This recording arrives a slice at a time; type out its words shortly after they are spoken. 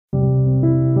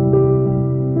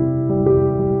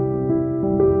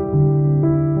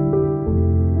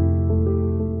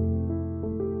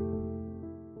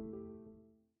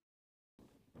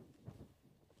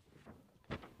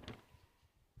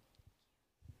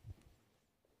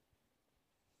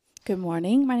Good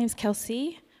morning. My name is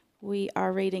Kelsey. We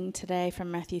are reading today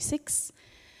from Matthew 6,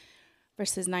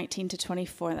 verses 19 to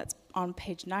 24. That's on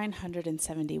page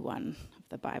 971 of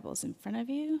the Bibles in front of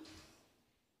you.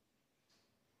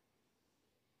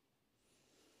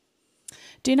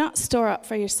 Do not store up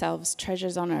for yourselves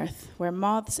treasures on earth, where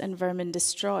moths and vermin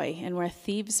destroy, and where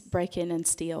thieves break in and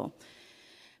steal.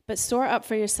 But store up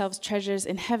for yourselves treasures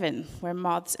in heaven, where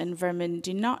moths and vermin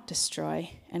do not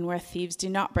destroy, and where thieves do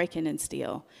not break in and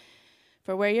steal.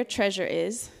 For where your treasure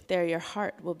is, there your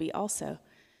heart will be also.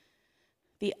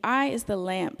 The eye is the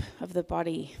lamp of the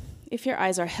body. If your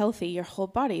eyes are healthy, your whole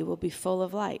body will be full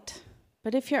of light.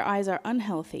 But if your eyes are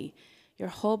unhealthy, your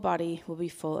whole body will be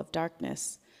full of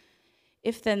darkness.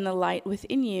 If then the light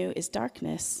within you is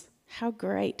darkness, how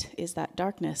great is that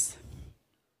darkness?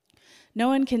 No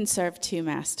one can serve two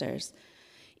masters.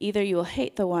 Either you will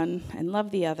hate the one and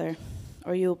love the other,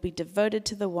 or you will be devoted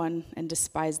to the one and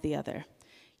despise the other.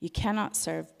 You cannot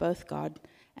serve both God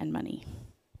and money.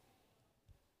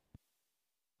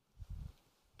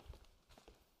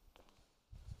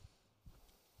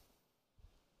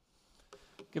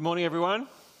 Good morning, everyone.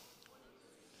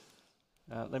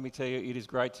 Let me tell you, it is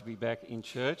great to be back in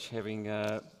church, having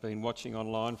been watching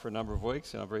online for a number of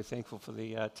weeks, and I'm very thankful for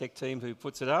the tech team who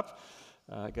puts it up.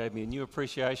 It gave me a new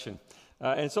appreciation.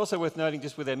 And it's also worth noting,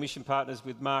 just with our mission partners,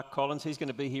 with Mark Collins, he's going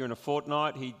to be here in a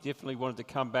fortnight. He definitely wanted to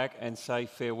come back and say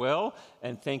farewell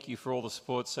and thank you for all the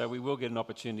support. So we will get an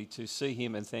opportunity to see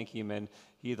him and thank him and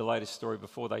hear the latest story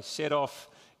before they set off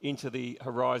into the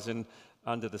horizon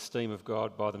under the steam of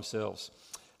God by themselves.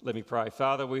 Let me pray.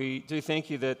 Father, we do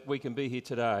thank you that we can be here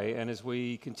today, and as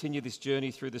we continue this journey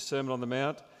through the Sermon on the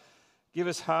Mount, give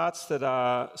us hearts that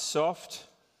are soft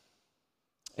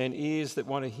and ears that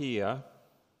want to hear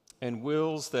and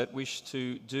wills that wish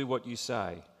to do what you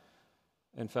say.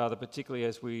 And Father, particularly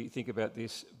as we think about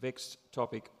this vexed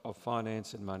topic of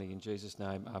finance and money, in Jesus'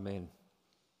 name, amen.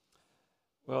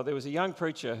 Well, there was a young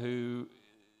preacher who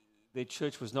their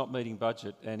church was not meeting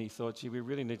budget, and he thought, gee, we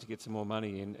really need to get some more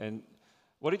money in. And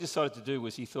what he decided to do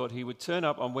was he thought he would turn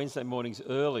up on Wednesday mornings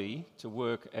early to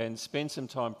work and spend some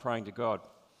time praying to God.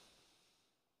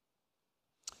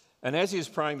 And as he was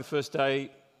praying the first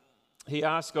day, he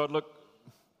asked God, look,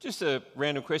 just a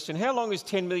random question, how long is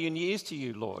 10 million years to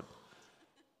you, Lord?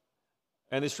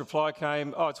 And this reply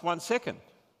came, it's 1 second.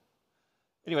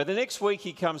 Anyway, the next week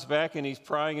he comes back and he's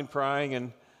praying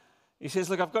and he says,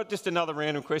 look, I've got just another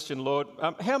random question, Lord.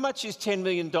 How much is $10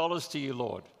 million to you,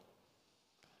 Lord?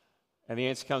 And the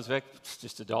answer comes back, it's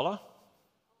just $1.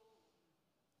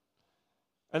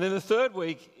 And then the third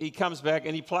week he comes back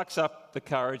and he plucks up the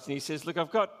courage and he says, look, I've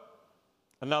got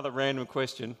another random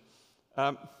question.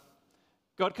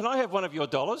 God, can I have one of your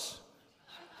dollars?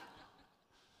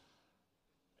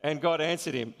 And God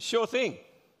answered him, sure thing.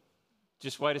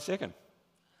 Just wait a second.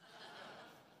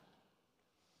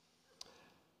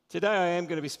 Today I am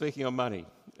going to be speaking on money.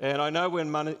 And I know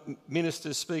when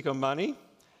ministers speak on money,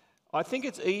 I think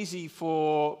it's easy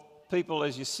for people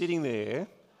as you're sitting there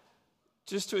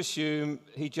just to assume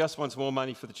he just wants more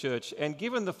money for the church. And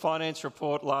given the finance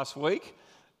report last week,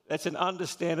 that's an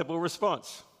understandable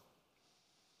response.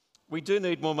 We do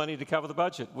need more money to cover the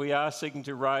budget. We are seeking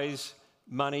to raise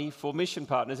money for mission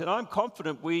partners, and I'm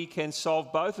confident we can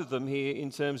solve both of them here in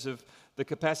terms of the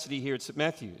capacity here at St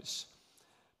Matthew's.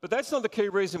 But that's not the key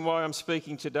reason why I'm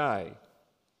speaking today.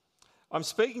 I'm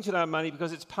speaking today on money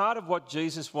because it's part of what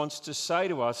Jesus wants to say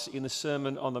to us in the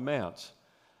Sermon on the Mount.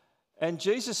 And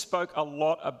Jesus spoke a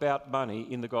lot about money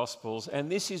in the Gospels, and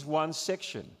this is one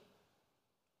section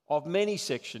of many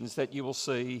sections that you will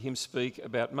see him speak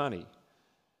about money.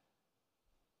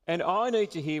 And I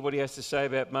need to hear what he has to say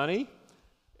about money.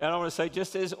 And I want to say,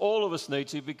 just as all of us need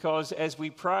to, because as we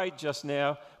prayed just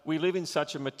now, we live in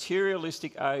such a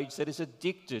materialistic age that is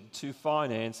addicted to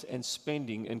finance and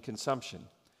spending and consumption.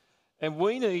 And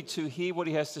we need to hear what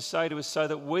he has to say to us so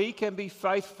that we can be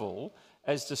faithful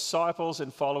as disciples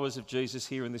and followers of Jesus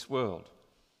here in this world.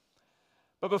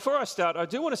 But before I start, I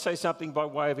do want to say something by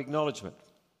way of acknowledgement.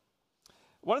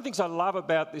 One of the things I love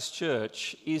about this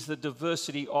church is the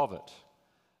diversity of it.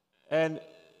 And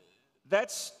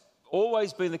that's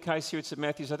always been the case here at St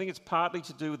Matthew's. I think it's partly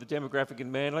to do with the demographic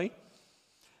in Manly.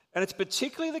 And it's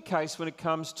particularly the case when it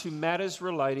comes to matters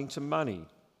relating to money.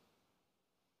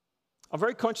 I'm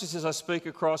very conscious as I speak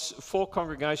across 4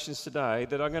 congregations today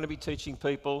that I'm going to be teaching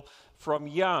people from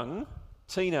young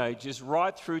teenagers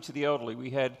right through to the elderly. We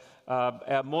had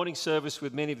our morning service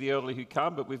with many of the elderly who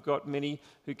come, but we've got many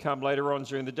who come later on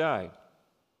during the day.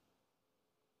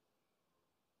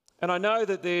 And I know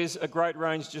that there's a great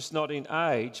range just not in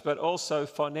age, but also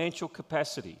financial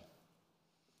capacity.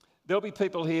 There'll be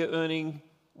people here earning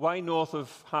way north of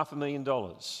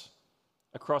 $500,000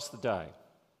 across the day.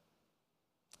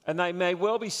 And they may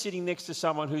well be sitting next to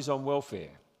someone who's on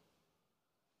welfare.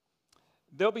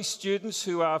 There'll be students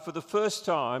who are, for the first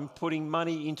time, putting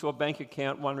money into a bank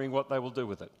account wondering what they will do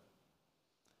with it.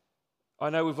 I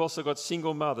know we've also got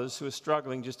single mothers who are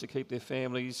struggling just to keep their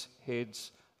families'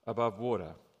 heads above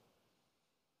water.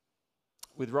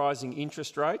 With rising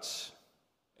interest rates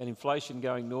and inflation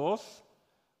going north,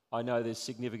 I know there's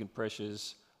significant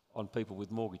pressures on people with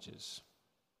mortgages.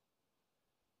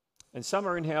 And some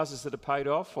are in houses that are paid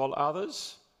off, while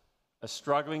others are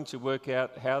struggling to work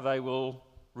out how they will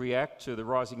react to the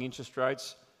rising interest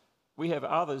rates. We have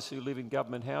others who live in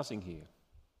government housing here.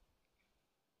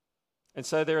 And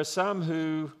so there are some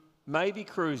who may be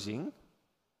cruising,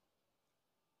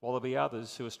 while there'll be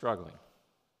others who are struggling.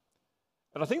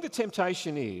 And I think the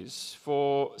temptation is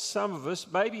for some of us,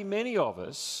 maybe many of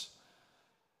us,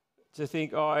 to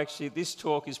think, oh, actually, this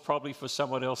talk is probably for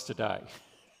someone else today.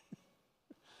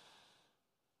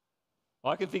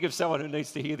 I can think of someone who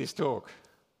needs to hear this talk.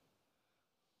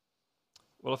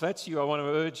 Well, if that's you, I want to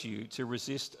urge you to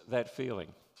resist that feeling.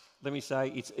 Let me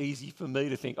say, it's easy for me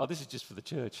to think, oh, this is just for the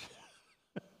church.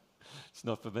 It's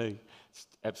not for me. It's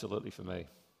absolutely for me.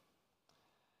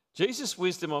 Jesus'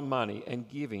 wisdom on money and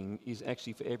giving is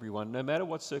actually for everyone, no matter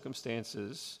what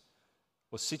circumstances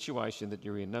or situation that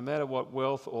you're in, no matter what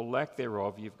wealth or lack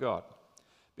thereof you've got.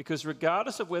 Because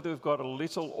regardless of whether we've got a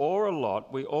little or a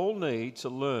lot, we all need to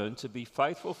learn to be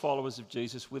faithful followers of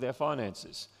Jesus with our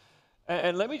finances.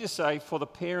 And let me just say, for the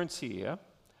parents here,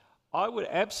 I would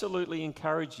absolutely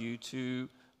encourage you to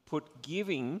put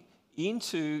giving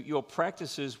into your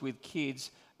practices with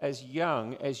kids as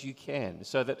young as you can,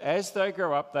 so that as they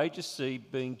grow up, they just see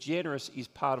being generous is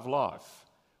part of life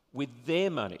with their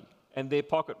money and their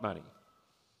pocket money.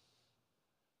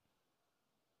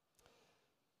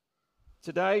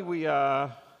 Today we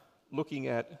are looking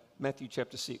at Matthew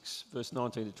chapter 6, verse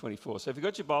 19 to 24. So if you've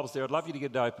got your Bibles there, I'd love you to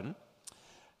get it open.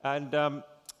 And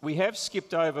we have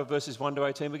skipped over verses 1 to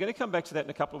 18. We're going to come back to that in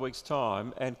a couple of weeks'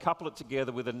 time and couple it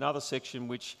together with another section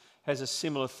which has a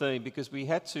similar theme, because we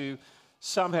had to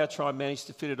somehow try and manage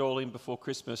to fit it all in before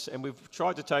Christmas, and we've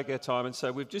tried to take our time, and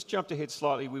so we've just jumped ahead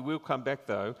slightly. We will come back,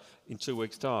 though, in 2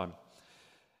 weeks' time.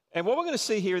 And what we're going to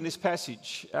see here in this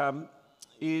passage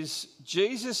is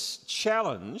Jesus'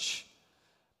 challenge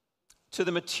to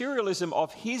the materialism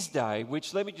of his day,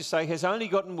 which, let me just say, has only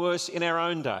gotten worse in our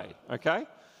own day, okay?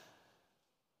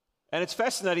 And it's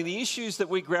fascinating. The issues that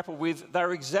we grapple with,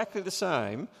 they're exactly the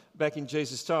same back in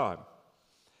Jesus' time.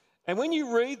 And when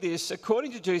you read this,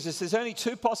 according to Jesus, there's only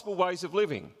two possible ways of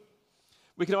living.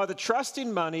 We can either trust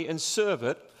in money and serve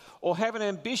it, or have an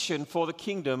ambition for the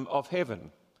kingdom of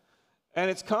heaven. And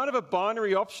it's kind of a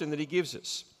binary option that he gives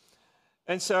us.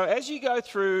 And so as you go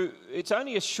through, it's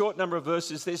only a short number of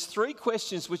verses, there's three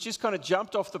questions which just kind of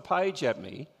jumped off the page at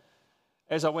me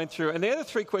as I went through. And they're the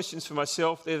three questions for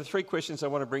myself. They're the three questions I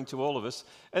want to bring to all of us.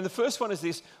 And the first one is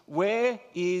this: where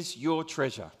is your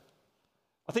treasure?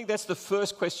 I think that's the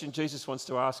first question Jesus wants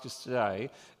to ask us today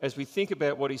as we think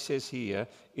about what he says here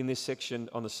in this section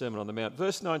on the Sermon on the Mount.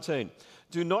 Verse 19,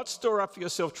 do not store up for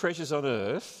yourself treasures on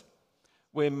earth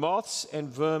where moths and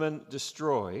vermin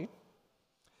destroy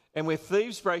and where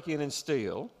thieves break in and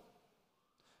steal,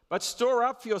 but store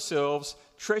up for yourselves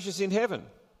treasures in heaven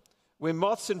where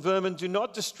moths and vermin do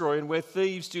not destroy and where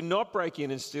thieves do not break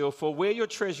in and steal, for where your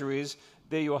treasure is,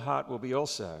 there your heart will be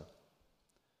also.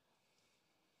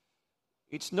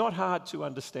 It's not hard to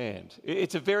understand.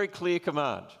 It's a very clear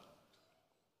command.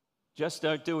 Just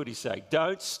don't do what he says.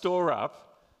 Don't store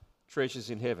up treasures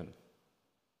in heaven.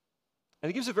 And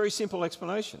he gives a very simple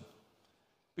explanation.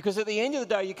 Because at the end of the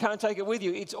day, you can't take it with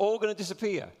you. It's all going to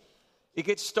disappear. It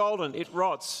gets stolen. It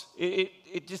rots.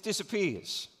 It just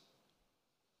disappears.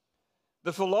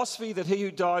 The philosophy that he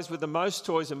who dies with the most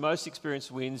toys and most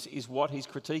experience wins is what he's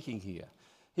critiquing here.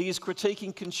 He is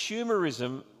critiquing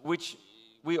consumerism, which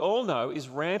we all know is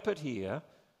rampant here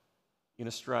in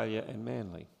Australia and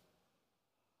Manly.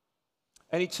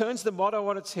 And he turns the motto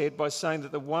on its head by saying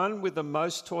that the one with the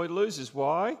most toy loses.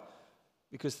 Why?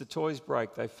 Because the toys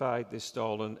break, they fade, they're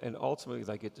stolen, and ultimately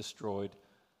they get destroyed.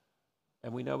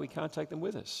 And we know we can't take them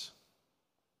with us.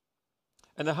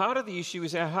 And the heart of the issue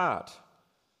is our heart.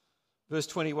 Verse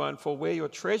 21, for where your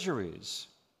treasure is,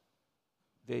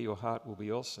 there your heart will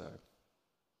be also.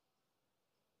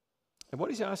 And what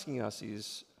he's asking us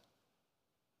is,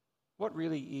 what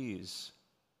really is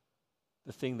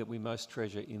the thing that we most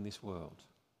treasure in this world?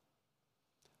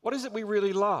 What is it we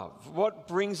really love? What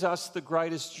brings us the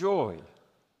greatest joy?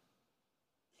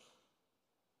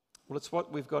 Well, it's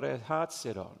what we've got our hearts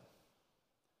set on.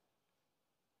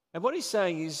 And what he's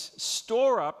saying is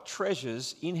store up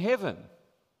treasures in heaven.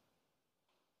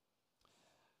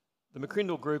 The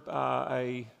McCrindle Group are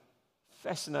a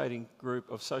fascinating group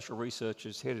of social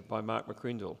researchers headed by Mark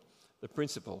McCrindle, the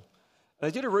principal.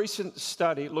 They did a recent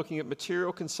study looking at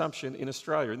material consumption in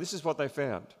Australia, and this is what they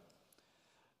found.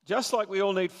 Just like we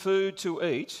all need food to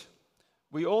eat,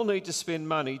 we all need to spend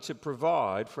money to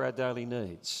provide for our daily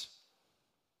needs.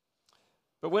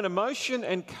 But when emotion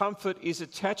and comfort is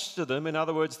attached to them, in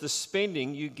other words, the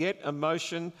spending, you get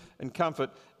emotion and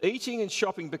comfort, eating and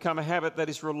shopping become a habit that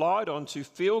is relied on to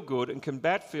feel good and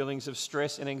combat feelings of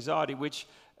stress and anxiety, which,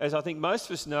 as I think most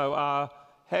of us know,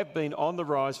 have been on the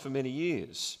rise for many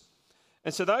years.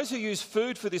 And so those who use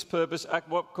food for this purpose are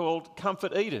what called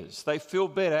comfort eaters. They feel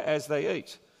better as they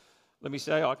eat. Let me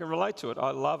say, I can relate to it.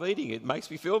 I love eating. It makes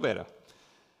me feel better.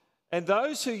 And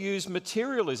those who use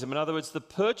materialism, in other words, the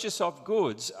purchase of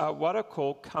goods, are what are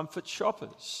called comfort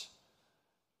shoppers.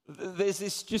 There's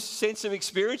this just sense of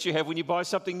experience you have when you buy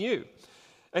something new.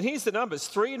 And here's the numbers.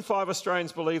 3 in 5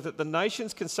 Australians believe that the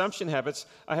nation's consumption habits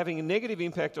are having a negative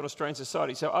impact on Australian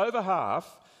society. So over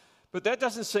half, but that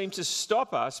doesn't seem to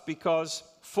stop us because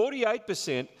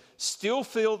 48% still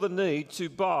feel the need to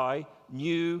buy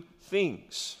new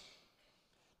things.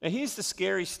 Now here's the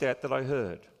scary stat that I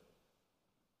heard.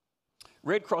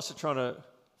 Red Cross are trying to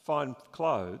find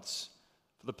clothes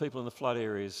for the people in the flood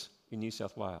areas in New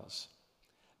South Wales.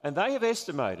 And they have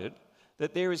estimated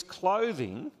that there is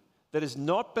clothing that has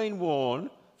not been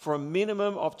worn for a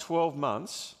minimum of 12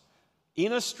 months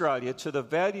in Australia to the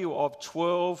value of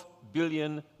 $12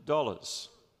 billion.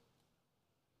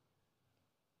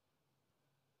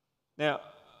 Now,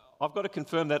 I've got to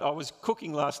confirm that I was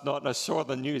cooking last night and I saw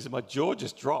the news and my jaw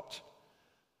just dropped.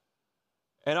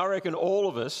 And I reckon all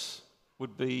of us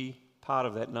would be part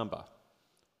of that number.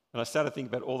 And I started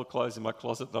thinking about all the clothes in my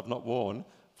closet that I've not worn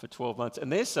for 12 months.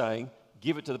 And they're saying,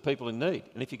 give it to the people in need.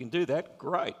 And if you can do that,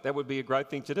 great. That would be a great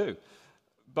thing to do.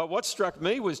 But what struck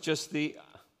me was just the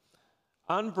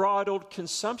unbridled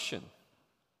consumption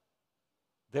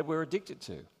that we're addicted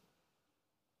to.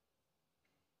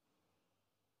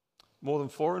 More than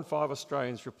 4 in 5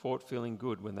 Australians report feeling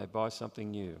good when they buy something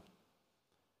new.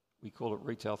 We call it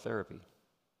retail therapy.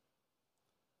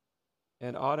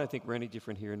 And I don't think we're any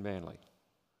different here in Manly.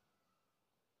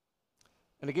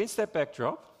 And against that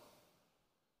backdrop,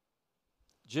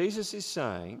 Jesus is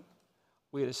saying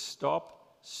we're to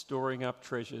stop storing up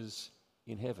treasures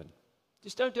in heaven.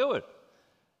 Just don't do it.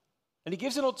 And he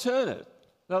gives an alternate.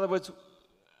 In other words,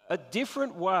 a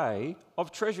different way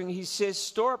of treasuring. He says,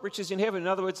 store up riches in heaven. In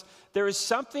other words, there is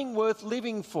something worth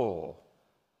living for.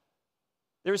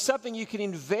 There is something you can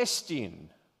invest in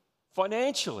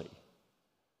financially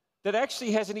that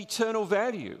actually has an eternal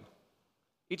value.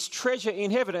 It's treasure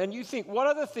in heaven. And you think, what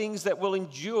are the things that will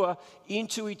endure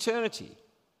into eternity?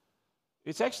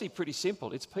 It's actually pretty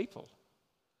simple. It's people.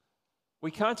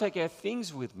 We can't take our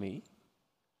things with me,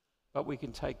 but we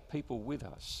can take people with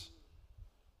us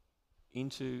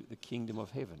into the kingdom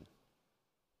of heaven.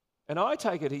 And I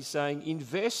take it he's saying,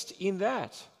 invest in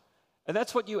that. And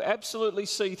that's what you absolutely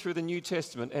see through the New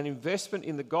Testament, an investment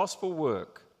in the gospel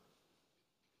work.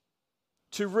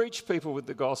 To reach people with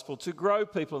the gospel, to grow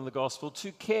people in the gospel,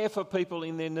 to care for people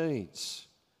in their needs,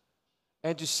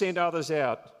 and to send others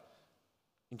out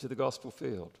into the gospel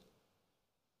field.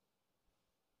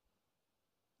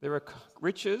 There are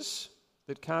riches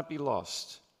that can't be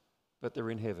lost, but they're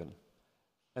in heaven.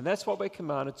 And that's what we're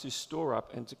commanded to store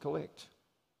up and to collect.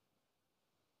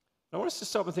 I want us to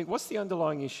stop and think, what's the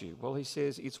underlying issue? Well, he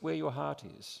says it's where your heart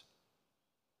is.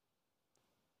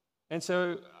 And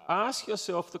so ask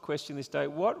yourself the question this day,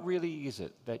 what really is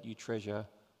it that you treasure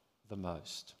the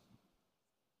most?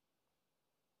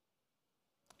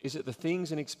 Is it the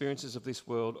things and experiences of this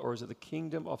world, or is it the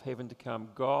kingdom of heaven to come,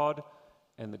 God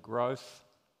and the growth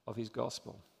of his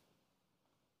gospel?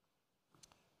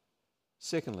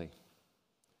 Secondly,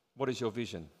 what is your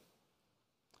vision?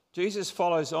 Jesus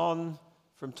follows on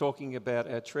from talking about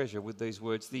our treasure with these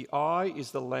words, the eye is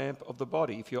the lamp of the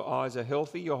body. If your eyes are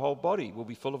healthy, your whole body will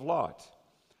be full of light.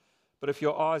 But if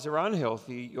your eyes are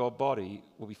unhealthy, your body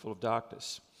will be full of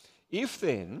darkness. If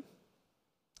then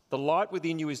the light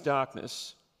within you is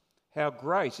darkness, how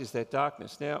great is that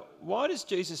darkness? Now, why does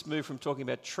Jesus move from talking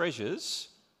about treasures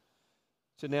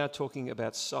to now talking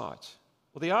about sight?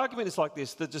 Well, the argument is like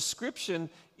this. The description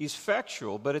is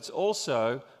factual, but it's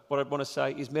also, what I want to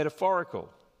say, is metaphorical.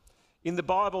 In the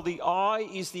Bible, the eye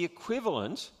is the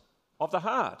equivalent of the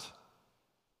heart.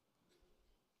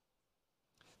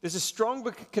 There's a strong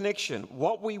connection.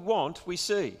 What we want, we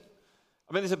see.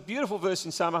 I mean, there's a beautiful verse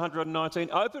in Psalm 119.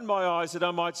 Open my eyes that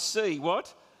I might see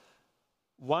what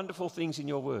wonderful things in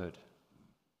your word.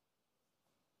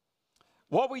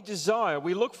 What we desire,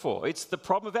 we look for. It's the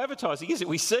problem of advertising, isn't it?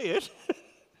 We see it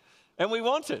and we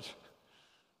want it.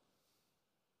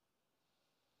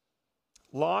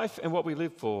 Life and what we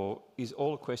live for is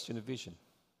all a question of vision.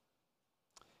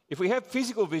 If we have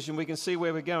physical vision, we can see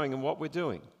where we're going and what we're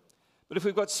doing. But if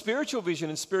we've got spiritual vision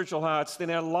and spiritual hearts, then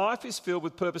our life is filled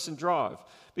with purpose and drive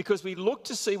because we look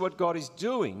to see what God is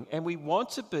doing and we want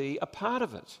to be a part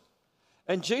of it.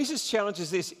 And Jesus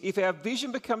challenges this: if our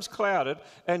vision becomes clouded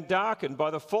and darkened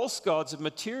by the false gods of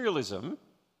materialism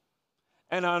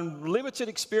and unlimited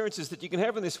experiences that you can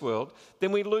have in this world,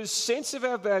 then we lose sense of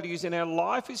our values and our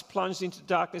life is plunged into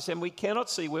darkness and we cannot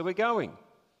see where we're going.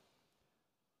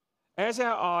 As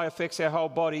our eye affects our whole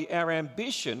body, our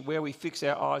ambition, where we fix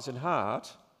our eyes and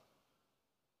heart,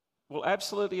 will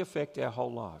absolutely affect our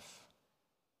whole life.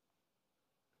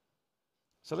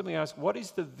 So let me ask, what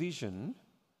is the vision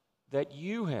that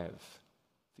you have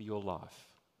for your life?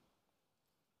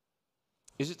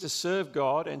 Is it to serve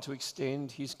God and to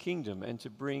extend his kingdom and to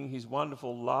bring his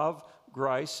wonderful love,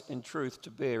 grace, and truth to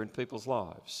bear in people's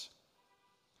lives?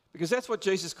 Because that's what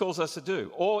Jesus calls us to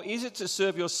do. Or is it to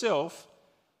serve yourself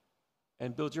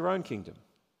and build your own kingdom?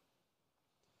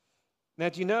 Now,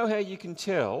 do you know how you can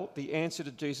tell the answer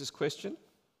to Jesus' question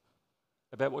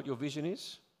about what your vision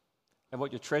is and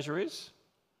what your treasure is?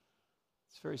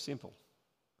 It's very simple.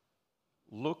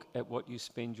 Look at what you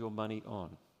spend your money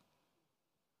on.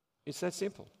 It's that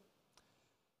simple.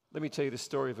 Let me tell you the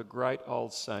story of a great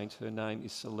old saint. Her name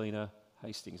is Selina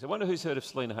Hastings. I wonder who's heard of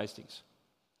Selina Hastings?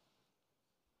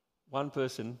 One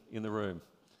person in the room.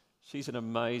 She's an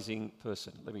amazing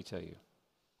person, let me tell you.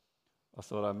 I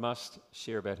thought I must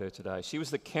share about her today. She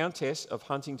was the Countess of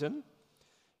Huntingdon.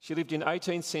 She lived in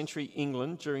 18th century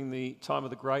England during the time of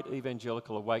the Great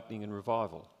Evangelical Awakening and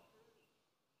Revival.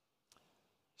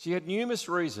 She had numerous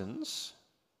reasons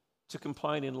to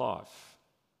complain in life.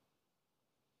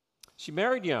 She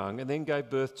married young and then gave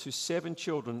birth to 7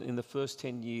 children in the first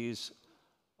 10 years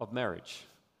of marriage.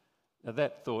 Now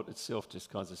that thought itself just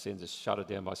kind of sends a shudder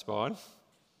down my spine.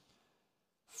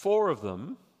 4 of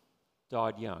them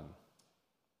died young.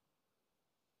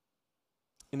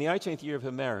 In the 18th year of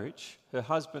her marriage, her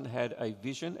husband had a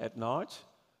vision at night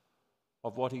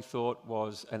of what he thought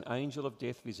was an angel of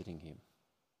death visiting him.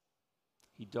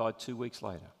 He died 2 weeks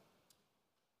later.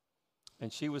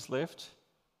 And she was left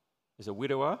as a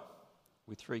widower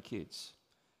with 3 kids.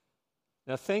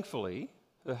 Now, thankfully,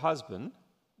 her husband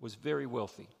was very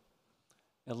wealthy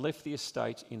and left the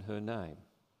estate in her name.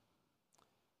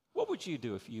 What would you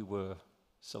do if you were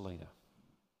Selina?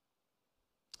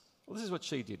 Well, this is what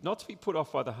she did. Not to be put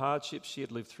off by the hardships she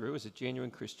had lived through as a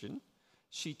genuine Christian,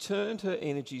 she turned her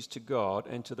energies to God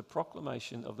and to the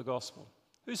proclamation of the gospel.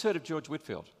 Who's heard of George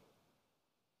Whitefield?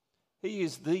 He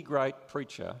is the great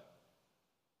preacher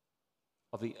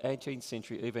of the 18th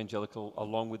century evangelical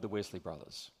along with the Wesley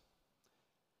brothers.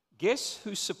 Guess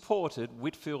who supported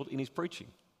Whitefield in his preaching?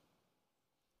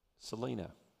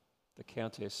 Selina, the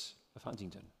Countess of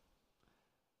Huntingdon.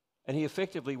 And he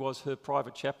effectively was her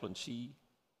private chaplain. She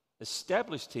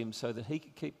established him so that he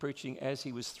could keep preaching as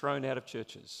he was thrown out of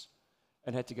churches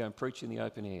and had to go and preach in the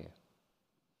open air.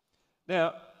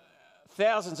 Now,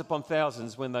 thousands upon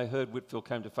thousands, when they heard Whitefield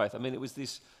came to faith, I mean, it was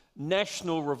this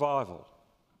national revival.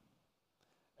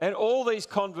 And all these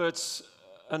converts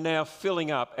are now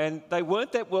filling up, and they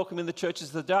weren't that welcome in the churches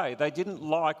of the day. They didn't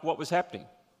like what was happening.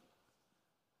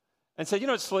 And so, you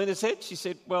know what Selina said? She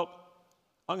said, well,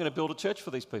 I'm going to build a church for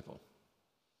these people.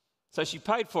 So she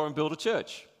paid for and built a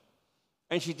church.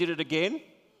 And she did it again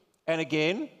and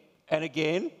again and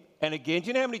again and again. Do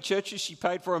you know how many churches she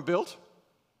paid for and built?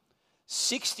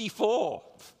 64.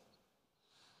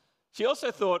 She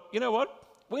also thought, you know what?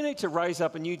 We need to raise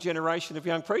up a new generation of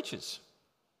young preachers.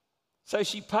 So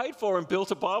she paid for and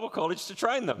built a Bible college to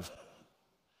train them.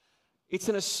 It's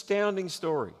an astounding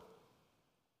story.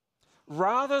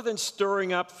 Rather than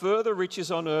storing up further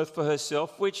riches on earth for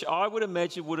herself, which I would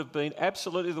imagine would have been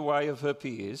absolutely the way of her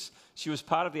peers, she was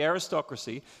part of the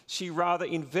aristocracy, she rather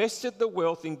invested the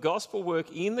wealth in gospel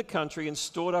work in the country and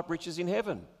stored up riches in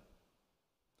heaven.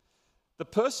 The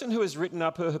person who has written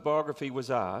up her biography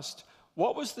was asked,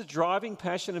 what was the driving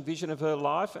passion and vision of her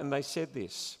life? And they said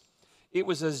this: it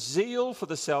was a zeal for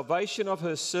the salvation of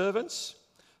her servants,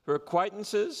 her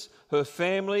acquaintances, her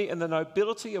family, and the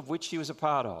nobility of which she was a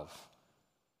part of.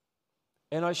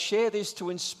 And I share this to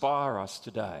inspire us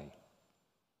today.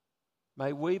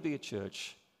 May we be a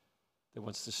church that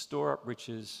wants to store up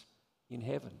riches in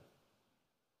heaven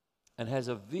and has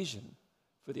a vision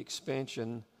for the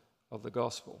expansion of the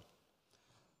gospel.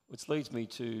 Which leads me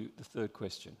to the third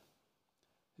question.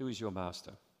 Who is your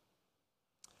master?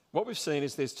 What we've seen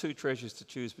is there's two treasures to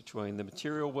choose between: the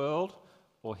material world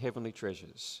or heavenly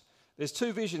treasures. There's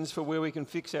two visions for where we can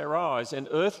fix our eyes: an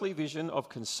earthly vision of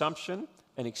consumption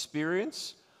and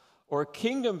experience, or a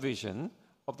kingdom vision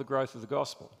of the growth of the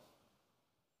gospel.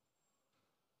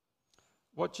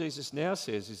 What Jesus now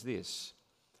says is this: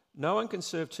 no one can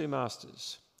serve two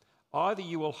masters. Either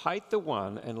you will hate the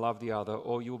one and love the other,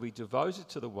 or you will be devoted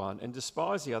to the one and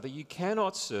despise the other. You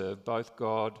cannot serve both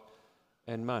God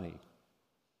and money.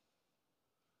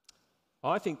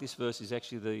 I think this verse is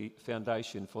actually the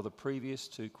foundation for the previous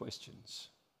two questions.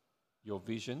 Your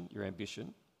vision, your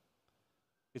ambition.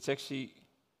 It's actually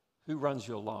who runs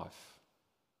your life.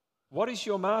 What is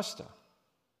your master?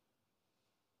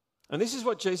 And this is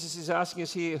what Jesus is asking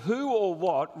us here: who or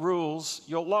what rules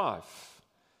your life?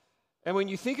 And when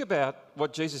you think about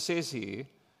what Jesus says here,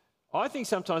 I think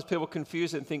sometimes people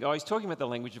confuse it and think, oh, he's talking about the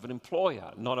language of an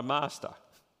employer, not a master.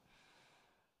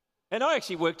 And I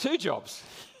actually work two jobs.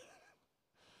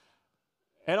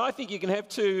 And I think you can have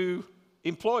two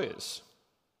employers.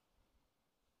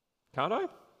 Can't I?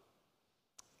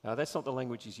 No, that's not the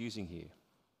language he's using here.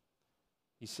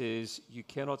 He says you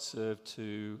cannot serve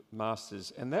two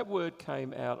masters. And that word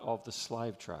came out of the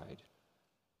slave trade.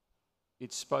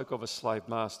 It spoke of a slave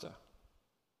master.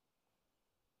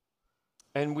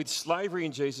 And with slavery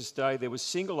in Jesus' day, there was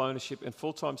single ownership and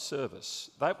full-time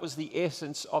service. That was the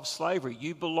essence of slavery.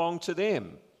 You belong to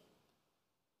them.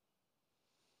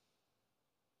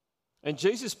 And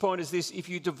Jesus' point is this: if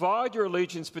you divide your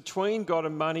allegiance between God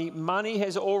and money, money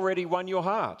has already won your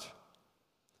heart.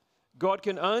 God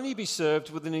can only be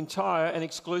served with an entire and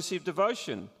exclusive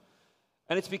devotion.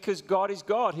 And it's because God is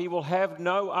God. He will have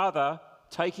no other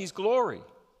take his glory,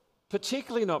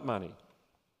 particularly not money.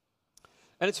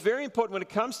 And it's very important when it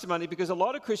comes to money, because a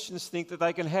lot of Christians think that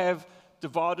they can have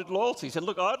divided loyalties. And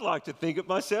look, I'd like to think it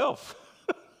myself.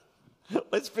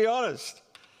 Let's be honest.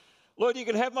 Lord, you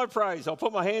can have my praise. I'll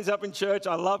put my hands up in church.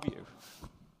 I love you.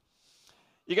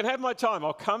 You can have my time.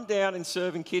 I'll come down and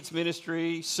serve in kids'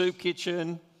 ministry, soup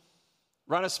kitchen,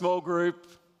 run a small group,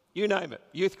 you name it,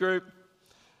 youth group.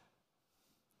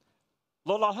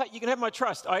 Lord, you can have my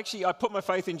trust. I put my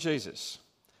faith in Jesus.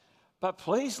 But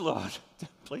please, Lord,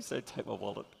 please don't take my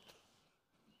wallet.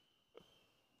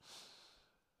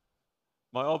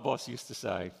 My old boss used to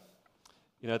say,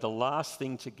 you know, the last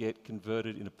thing to get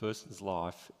converted in a person's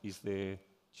life is their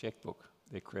checkbook,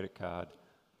 their credit card,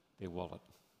 their wallet.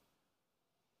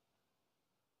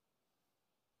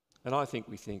 And I think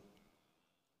we think,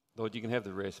 Lord, you can have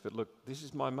the rest, but look, this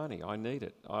is my money. I need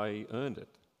it. I earned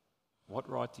it. What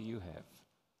right do you have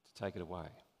to take it away?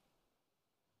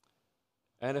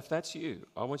 And if that's you,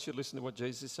 I want you to listen to what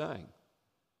Jesus is saying.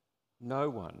 No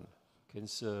one can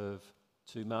serve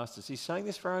two masters. He's saying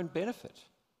this for our own benefit,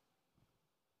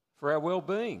 for our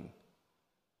well-being.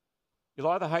 You'll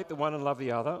either hate the one and love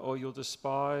the other, or you'll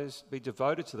be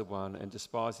devoted to the one and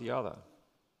despise the other.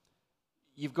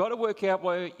 You've got to work out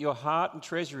where your heart and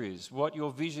treasure is, what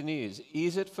your vision is.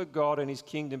 Is it for God and his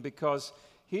kingdom? Because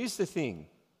here's the thing.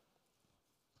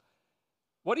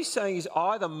 What he's saying is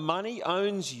either money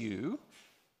owns you,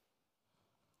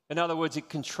 in other words, it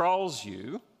controls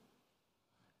you,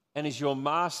 and is your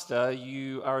master,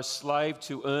 you are a slave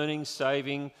to earning,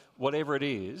 saving, whatever it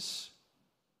is,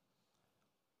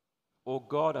 or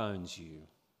God owns you.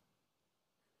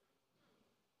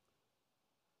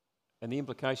 And the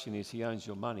implication is he owns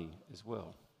your money as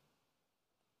well.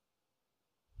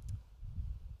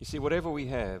 You see, whatever we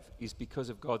have is because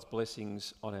of God's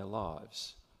blessings on our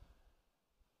lives.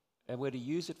 And we're to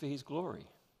use it for his glory.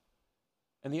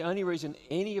 And the only reason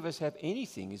any of us have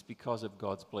anything is because of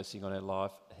God's blessing on our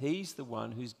life. He's the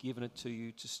one who's given it to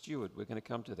you to steward. We're going to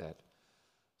come to that.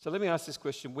 So let me ask this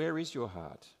question: where is your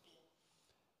heart?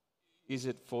 Is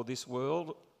it for this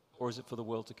world, or is it for the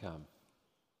world to come?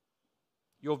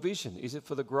 Your vision, is it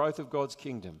for the growth of God's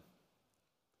kingdom?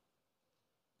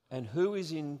 And who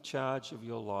is in charge of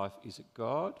your life? Is it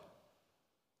God,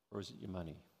 or is it your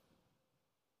money?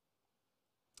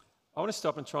 I want to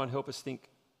stop and try and help us think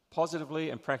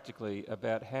positively and practically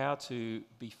about how to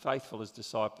be faithful as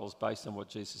disciples based on what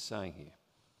Jesus is saying here.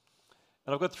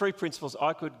 And I've got 3 principles.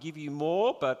 I could give you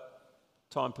more, but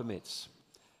time permits.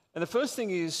 And the first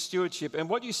thing is stewardship. And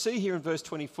what you see here in verse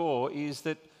 24 is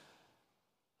that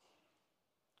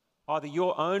either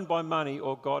you're owned by money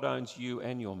or God owns you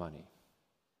and your money.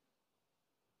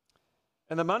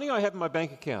 And the money I have in my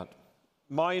bank account,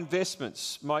 my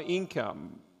investments, my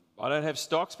income, I don't have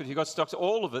stocks, but if you've got stocks,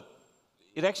 all of it,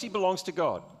 it actually belongs to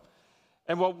God.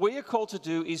 And what we are called to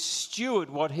do is steward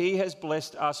what he has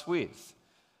blessed us with.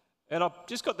 And I've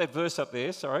just got that verse up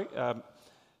there, sorry.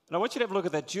 And I want you to have a look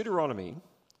at that. Deuteronomy,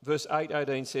 verse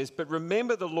 8:18 says, "But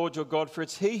remember the Lord your God, for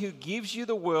it's he who gives you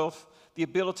the wealth, the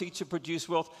ability to produce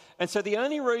wealth." And so the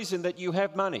only reason that you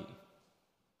have money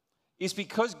is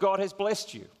because God has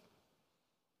blessed you.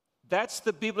 That's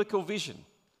the biblical vision.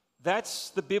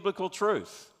 That's the biblical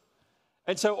truth.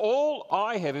 And so all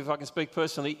I have, if I can speak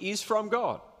personally, is from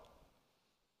God.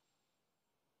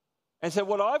 And so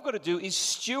what I've got to do is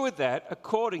steward that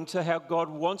according to how God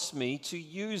wants me to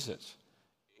use it.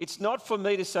 It's not for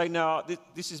me to say, no,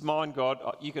 this is mine, God,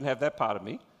 you can have that part of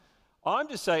me. I'm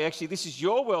to say, actually, this is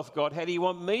your wealth, God, how do you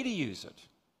want me to use it?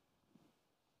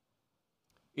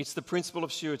 It's the principle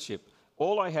of stewardship.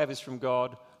 All I have is from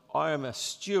God. I am a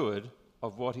steward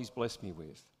of what he's blessed me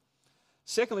with.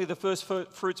 Secondly, the first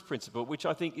fruits principle, which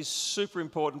I think is super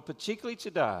important, particularly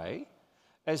today,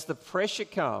 as the pressure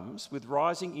comes with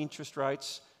rising interest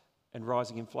rates and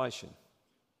rising inflation.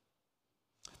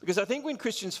 Because I think when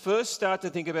Christians first start to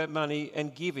think about money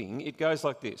and giving, it goes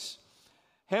like this.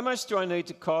 How much do I need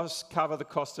to cover the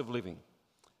cost of living?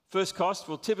 First cost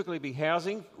will typically be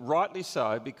housing, rightly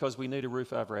so, because we need a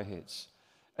roof over our heads.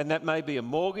 And that may be a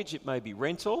mortgage, it may be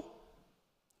rental,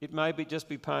 it may be just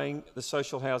be paying the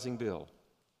social housing bill.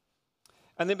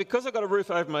 And then because I've got a roof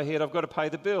over my head, I've got to pay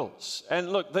the bills.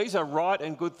 And look, these are right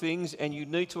and good things and you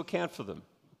need to account for them.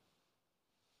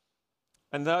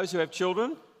 And those who have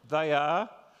children, they are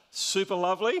super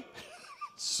lovely,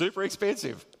 super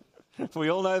expensive. We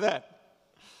all know that.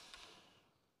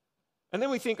 And then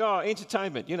we think, oh,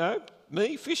 entertainment,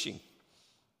 me, fishing.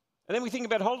 And then we think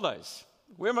about holidays.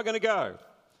 Where am I going to go?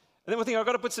 And then we think, I've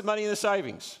got to put some money in the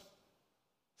savings.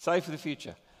 Save for the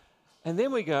future. And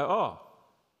then we go, oh,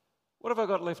 what have I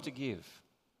got left to give?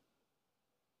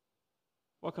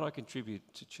 What can I contribute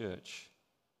to church,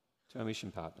 to our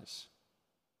mission partners?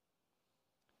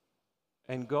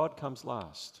 And God comes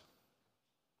last.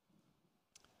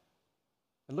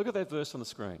 And look at that verse on the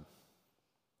screen.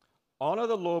 Honour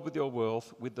the Lord with your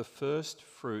wealth, with the first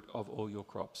fruit of all your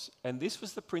crops. And this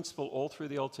was the principle all through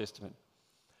the Old Testament.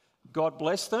 God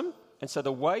blessed them, and so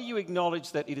the way you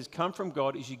acknowledge that it has come from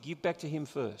God is you give back to him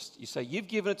first. You say, you've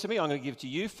given it to me, I'm going to give it to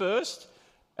you first,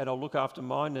 and I'll look after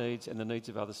my needs and the needs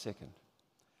of others second.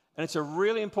 And it's a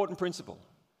really important principle.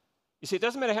 You see, it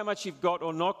doesn't matter how much you've got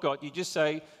or not got, you just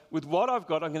say, with what I've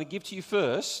got, I'm going to give to you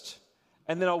first,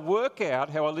 and then I'll work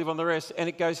out how I live on the rest. And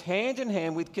it goes hand in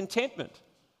hand with contentment.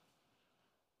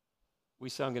 We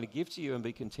say, I'm going to give to you and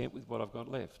be content with what I've got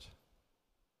left.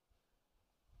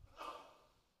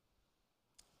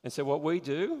 And so what we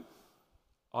do,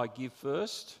 I give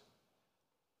first.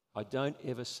 I don't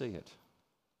ever see it.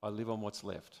 I live on what's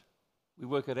left. We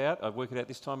work it out. I work it out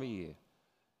this time of year.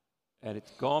 And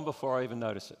it's gone before I even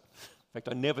notice it. In fact,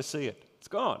 I never see it. It's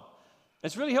gone.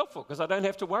 And it's really helpful because I don't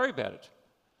have to worry about it.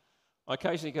 I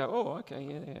occasionally go, oh,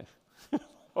 okay, yeah.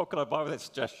 What can I buy with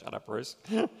that? Just shut up, Bruce.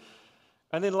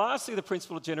 And then lastly, the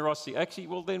principle of generosity. Actually,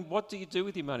 well, then what do you do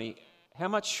with your money? How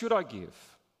much should I give?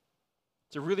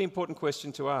 It's a really important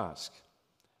question to ask.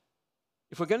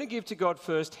 If we're going to give to God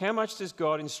first, how much does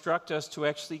God instruct us to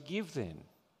actually give then?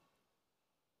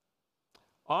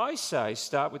 I say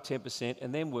start with 10%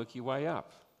 and then work your way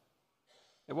up.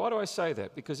 And why do I say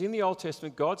that? Because in the Old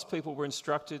Testament, God's people were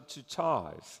instructed to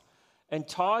tithe. And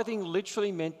tithing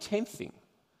literally meant tenthing.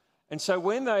 And so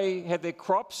when they had their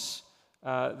crops,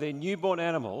 their newborn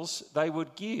animals, they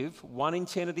would give 1 in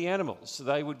 10 of the animals. So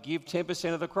they would give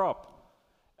 10% of the crop.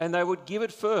 And they would give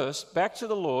it first back to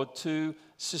the Lord to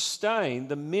sustain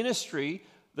the ministry,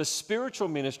 the spiritual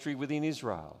ministry within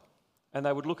Israel. And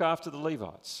they would look after the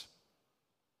Levites.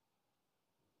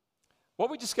 What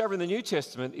we discover in the New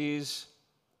Testament is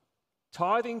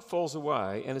tithing falls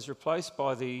away and is replaced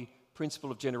by the principle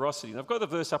of generosity. And I've got the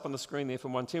verse up on the screen there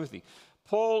from 1 Timothy.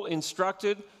 Paul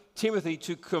instructed Timothy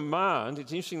to command,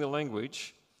 it's interesting the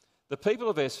language, the people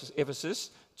of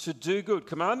Ephesus to do good.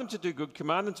 Command them to do good,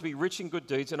 command them to be rich in good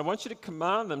deeds, and I want you to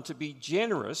command them to be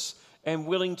generous and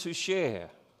willing to share.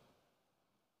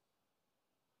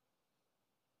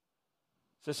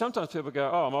 So sometimes people go,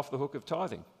 oh, I'm off the hook of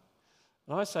tithing.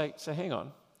 And I say, so hang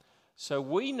on. So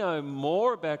we know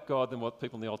more about God than what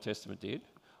people in the Old Testament did.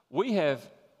 We have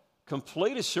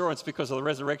complete assurance because of the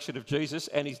resurrection of Jesus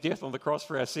and his death on the cross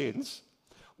for our sins.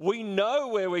 We know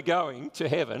where we're going, to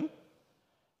heaven.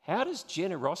 How does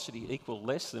generosity equal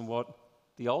less than what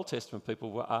the Old Testament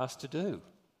people were asked to do?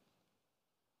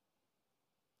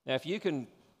 Now, if you can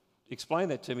explain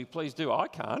that to me, please do. I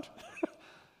can't.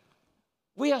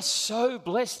 We are so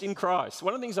blessed in Christ.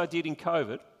 One of the things I did in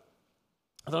COVID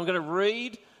is I'm going to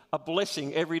read a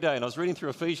blessing every day. And I was reading through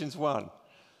Ephesians 1.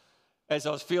 As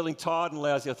I was feeling tired and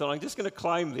lousy, I thought, I'm just going to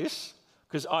claim this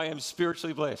because I am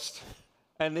spiritually blessed.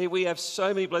 And there we have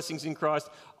so many blessings in Christ.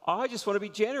 I just want to be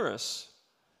generous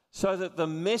so that the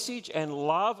message and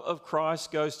love of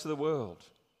Christ goes to the world.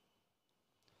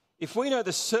 If we know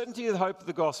the certainty of the hope of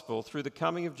the gospel through the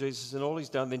coming of Jesus and all he's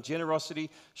done, then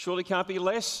generosity surely can't be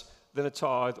less than a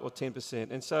tithe or 10%.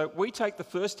 And so we take the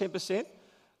first 10%. I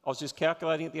was just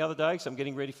calculating it the other day because I'm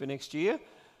getting ready for next year.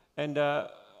 And I'm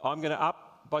going to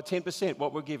up by 10%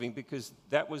 what we're giving, because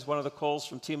that was one of the calls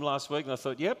from Tim last week. And I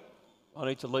thought, yep, I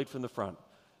need to lead from the front.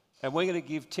 And we're going to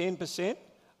give 10%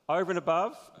 over and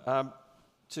above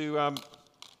to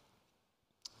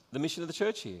the mission of the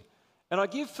church here. And I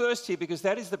give first here because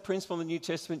that is the principle in the New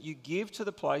Testament. You give to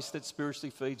the place that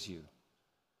spiritually feeds you.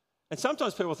 And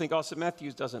sometimes people think, oh, St.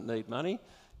 Matthew's doesn't need money.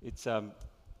 It's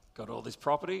got all this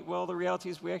property. Well, the reality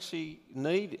is we actually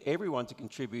need everyone to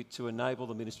contribute to enable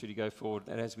the ministry to go forward.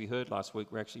 And as we heard last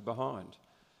week, we're actually behind.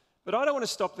 But I don't want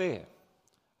to stop there.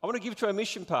 I want to give to our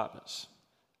mission partners.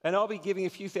 And I'll be giving a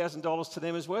few $1,000s to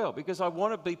them as well, because I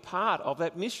want to be part of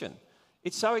that mission.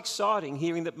 It's so exciting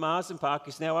hearing that Marsden Park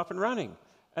is now up and running,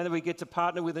 and that we get to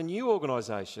partner with a new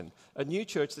organisation, a new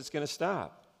church that's going to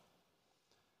start.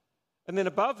 And then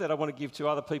above that, I want to give to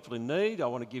other people in need. I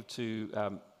want to give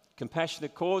to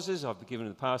compassionate causes. I've given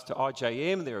in the past to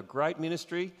IJM. They're a great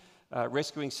ministry,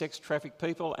 rescuing sex-trafficked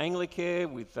people.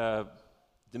 Anglicare with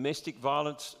domestic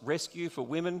violence rescue for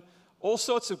women. All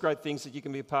sorts of great things that you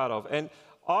can be a part of. And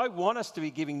I want us to be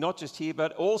giving not just here,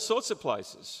 but all sorts of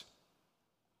places.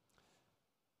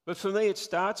 But for me, it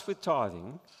starts with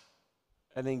tithing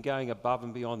and then going above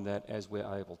and beyond that as we're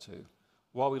able to,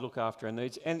 while we look after our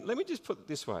needs. And let me just put it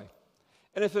this way.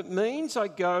 And if it means I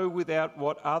go without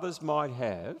what others might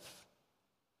have,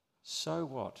 so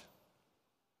what?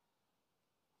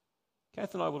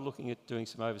 Kath and I were looking at doing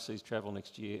some overseas travel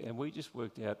next year, and we just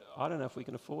worked out, I don't know if we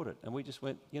can afford it. And we just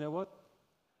went, you know what?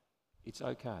 It's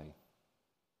okay.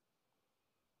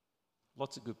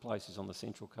 Lots of good places on the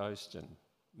Central Coast and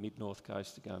mid-North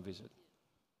Coast to go and visit.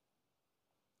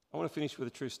 I want to finish with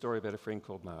a true story about a friend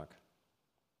called Mark.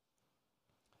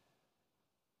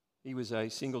 He was a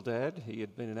single dad. He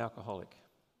had been an alcoholic,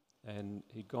 and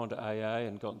he'd gone to AA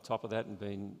and got on top of that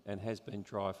and has been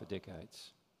dry for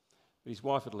decades. But his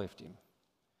wife had left him.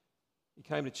 He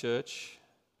came to church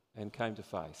and came to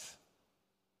faith.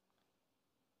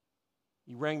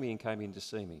 He rang me and came in to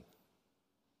see me.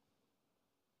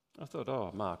 I thought,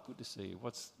 oh, Mark, good to see you.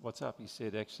 What's up? He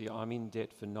said, actually, I'm in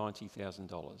debt for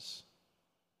 $90,000.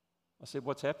 I said,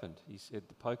 what's happened? He said,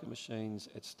 the poker machines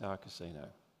at Star Casino.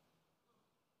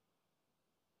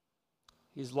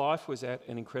 His life was at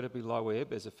an incredibly low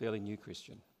ebb as a fairly new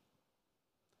Christian.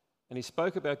 And he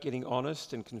spoke about getting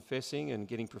honest and confessing and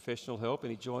getting professional help,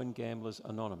 and he joined Gamblers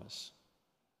Anonymous.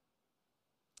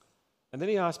 And then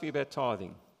he asked me about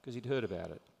tithing, because he'd heard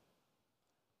about it.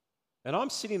 And I'm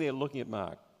sitting there looking at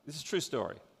Mark. This is a true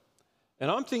story. And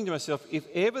I'm thinking to myself, if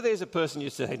ever there's a person you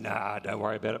say, nah, don't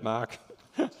worry about it, Mark.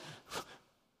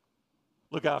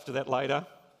 Look after that later.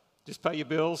 Just pay your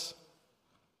bills.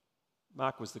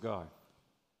 Mark was the guy.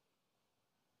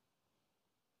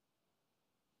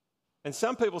 And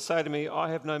some people say to me, I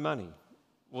have no money.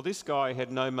 Well, this guy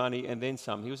had no money and then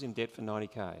some. He was in debt for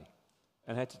 $90,000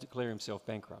 and had to declare himself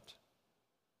bankrupt.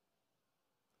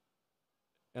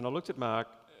 And I looked at Mark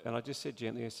and I just said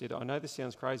gently, I said, I know this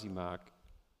sounds crazy, Mark,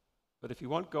 but if you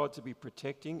want God to be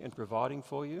protecting and providing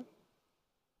for you,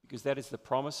 because that is the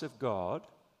promise of God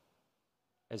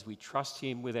as we trust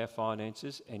him with our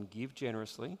finances and give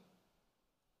generously,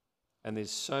 and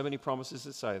there's so many promises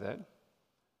that say that,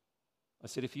 I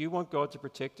said, if you want God to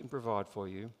protect and provide for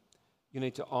you, you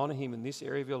need to honour him in this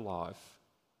area of your life.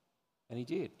 And he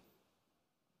did.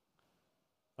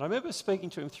 And I remember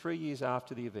speaking to him 3 years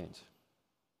after the event.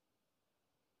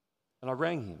 And I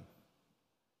rang him.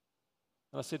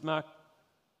 And I said, Mark,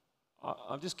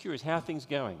 I'm just curious, how are things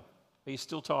going? Are you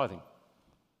still tithing? Do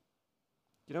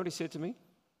you know what he said to me?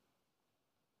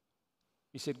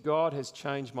 He said, God has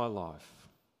changed my life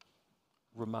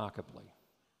remarkably.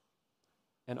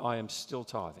 And I am still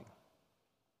tithing.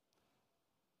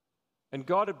 And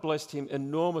God had blessed him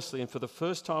enormously, and for the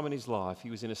first time in his life, he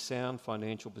was in a sound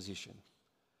financial position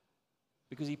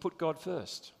because he put God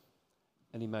first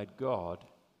and he made God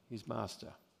his master.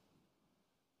 Do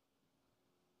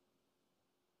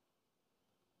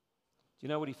you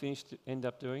know what he ended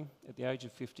up doing? At the age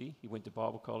of 50, he went to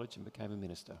Bible college and became a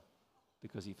minister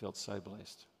because he felt so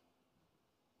blessed.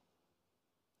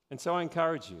 And so I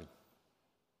encourage you,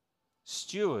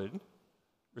 steward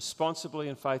responsibly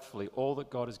and faithfully all that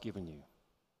God has given you.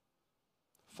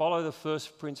 Follow the first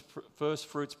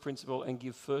fruits principle and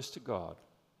give first to God,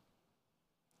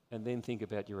 and then think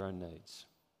about your own needs.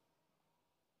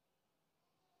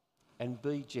 and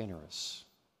be generous.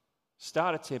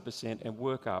 Start at 10% and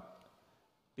work up.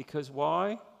 Because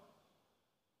why?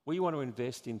 We want to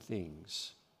invest in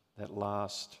things that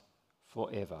last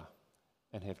forever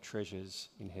and have treasures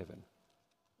in heaven.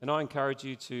 And I encourage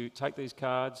you to take these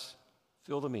cards,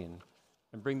 fill them in,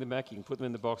 and bring them back. You can put them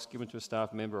in the box, give them to a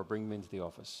staff member, or bring them into the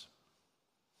office.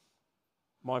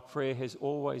 My prayer has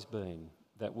always been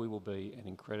that we will be an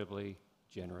incredibly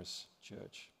generous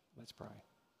church. Let's pray.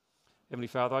 Heavenly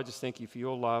Father, I just thank you for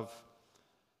your love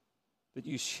that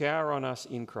you shower on us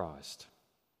in Christ.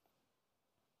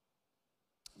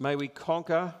 May we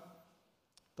conquer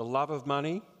the love of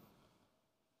money.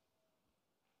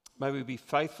 May we be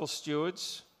faithful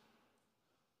stewards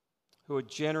who are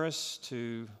generous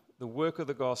to the work of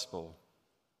the gospel,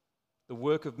 the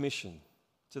work of mission,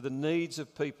 to the needs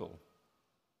of people.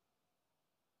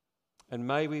 And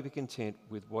may we be content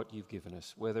with what you've given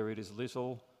us, whether it is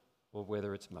little or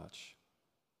whether it's much.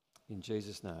 In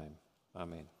Jesus' name,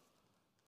 amen.